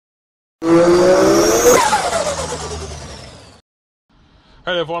Hello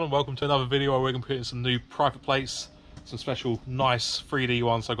everyone and welcome to another video where we're going to put in some new private plates, some special nice 3D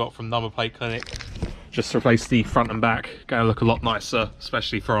ones I got from Number Plate Clinic. Just to replace the front and back, going to look a lot nicer,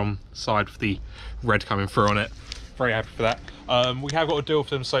 especially from the side with the red coming through on it. Very happy for that. We have got a deal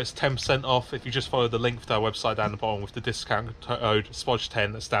for them, so it's 10% off if you just follow the link to our website down the bottom with the discount code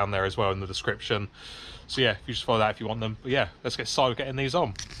Splodge10 that's down there as well in the description. So yeah, if you just follow that if you want them. But yeah, let's get started getting these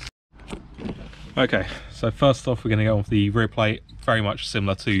on. Okay, so first off we're going to go on with the rear plate, very much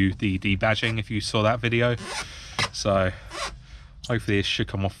similar to the debadging if you saw that video. So hopefully it should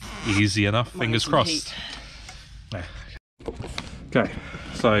come off easy enough, fingers crossed. Yeah. Okay,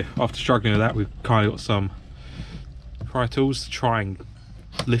 so after struggling with that we've kind of got some pry tools to try and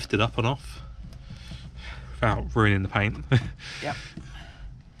lift it up and off without ruining the paint. Yep,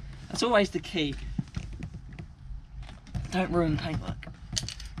 that's always the key. Don't ruin paintwork.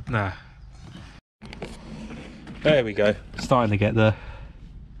 Nah. There we go. Starting to get there.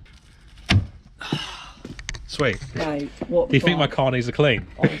 Sweet. Mate, what Do you think my car needs a clean?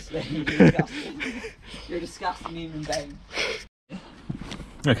 Honestly, you're disgusting. You're a disgusting human being.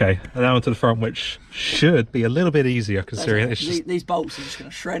 Okay, and now onto the front, which should be a little bit easier considering it's just... These bolts are just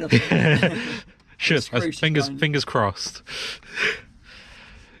going to shred us. Should. Fingers crossed.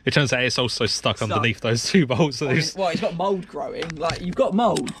 It turns out it's also stuck underneath those two bolts. Well, it's got mould growing. Like, you've got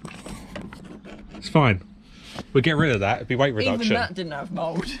mould. It's fine. We'll get rid of that. It'd be weight reduction. Even that didn't have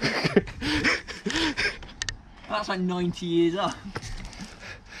mould. That's like 90 years old.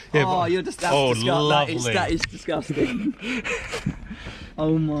 Yeah, oh, you're just disgusting. Lovely. That is disgusting.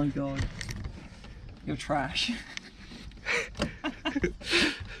 Oh my god. You're trash.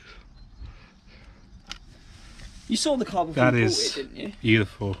 You saw the car before you bought it, didn't you?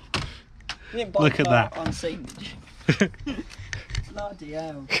 Beautiful. You didn't buy Look the at car that. unseen, did you? Bloody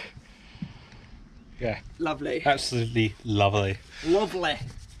hell. Yeah. Lovely. Absolutely lovely. Lovely.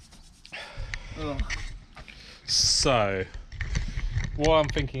 Oh. So, what I'm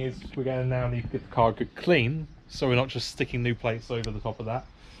thinking is we're going to now need to get the car good clean, so we're not just sticking new plates over the top of that.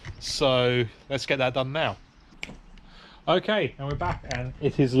 So let's get that done now. Okay, and we're back and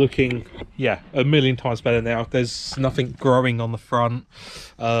it is looking, yeah, a million times better now. There's nothing growing on the front.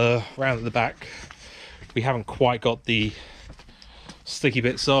 Around at the back we haven't quite got the sticky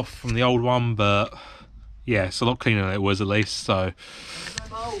bits off from the old one, but yeah, it's a lot cleaner than it was at least. So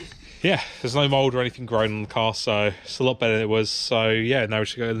yeah, there's no mold or anything growing on the car, so it's a lot better than it was. So yeah, now we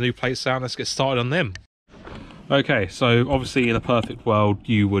should get the new plates out and let's get started on them. Okay, so obviously in a perfect world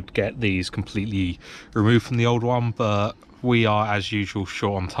you would get these completely removed from the old one, but we are as usual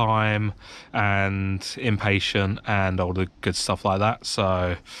short on time and impatient and all the good stuff like that,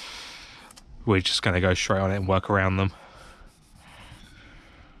 so we're just going to go straight on it and work around them.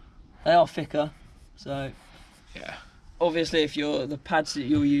 They are thicker, so yeah. Obviously if the pads that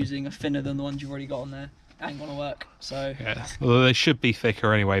you're using are thinner than the ones you've already got on there, ain't gonna work. So yeah, well, they should be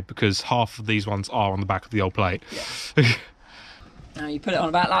thicker anyway because half of these ones are on the back of the old plate. Yeah. Now you put it on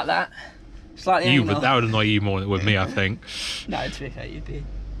about like that. It's like the that would annoy you more than it would me, I think. No, to be fair, you'd be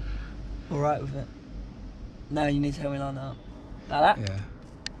alright with it. No, you need to help me line that up. Like that? Yeah.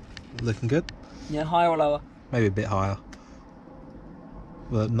 Looking good? Yeah, higher or lower? Maybe a bit higher.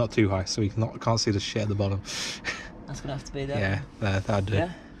 Well, not too high, so we can't see the shit at the bottom. That's gonna have to be there. Yeah, that'd do. Yeah.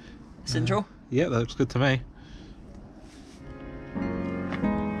 Central? Yeah, that looks good to me.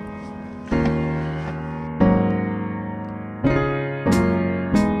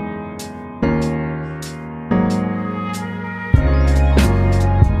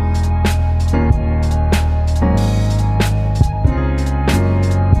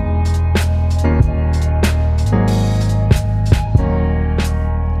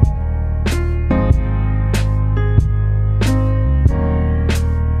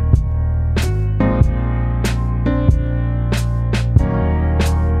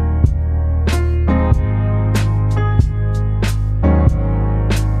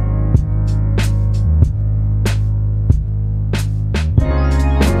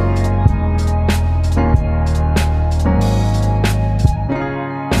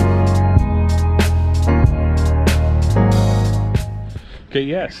 Okay,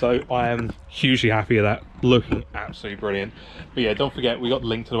 yeah, so I am hugely happy with that, looking absolutely brilliant. But yeah, don't forget we got the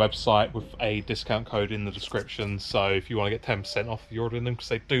link to the website with a discount code in the description, so if you want to get 10% off if you're ordering them, because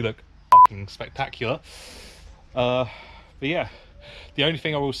they do look fucking spectacular. But yeah, the only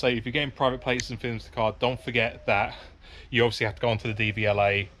thing I will say, if you're getting private plates and films to the car, don't forget that you obviously have to go onto the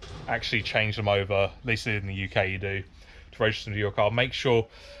DVLA, actually change them over, at least in the UK you do, to register them to your car. Make sure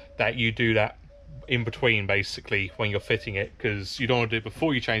that you do that in between, basically, when you're fitting it, because you don't want to do it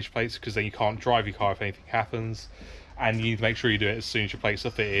before you change plates, because then you can't drive your car if anything happens, and you need to make sure you do it as soon as your plates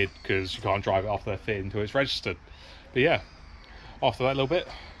are fitted, because you can't drive it after they're fitted until it's registered. But yeah, after that little bit,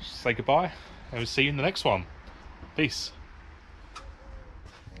 say goodbye, and we'll see you in the next one. Peace.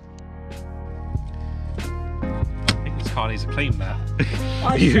 I think this car needs a clean, Matt.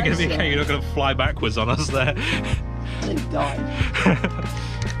 You're going to be okay, you're not going to fly backwards on us there. They've died.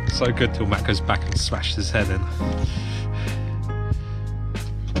 So good till Matt goes back and smashes his head in.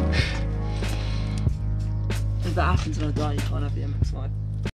 If that happens when I die, you can't have the MX-5.